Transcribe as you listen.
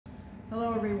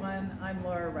Hello everyone, I'm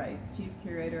Laura Rice, Chief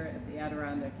Curator at the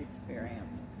Adirondack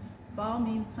Experience. Fall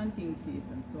means hunting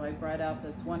season, so I brought out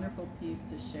this wonderful piece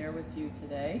to share with you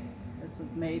today. This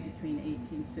was made between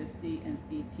 1850 and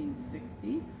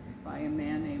 1860 by a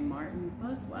man named Martin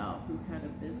Buswell, who had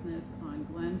a business on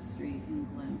Glen Street in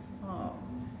Glens Falls.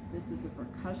 This is a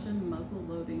percussion muzzle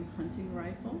loading hunting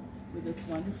rifle with this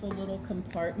wonderful little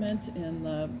compartment in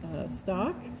the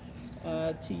stock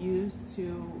to use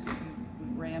to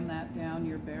ram that down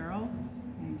your barrel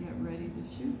and get ready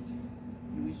to shoot.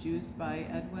 It was used by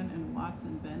Edwin and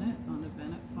Watson Bennett on the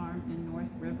Bennett farm in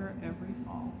North River every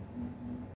fall.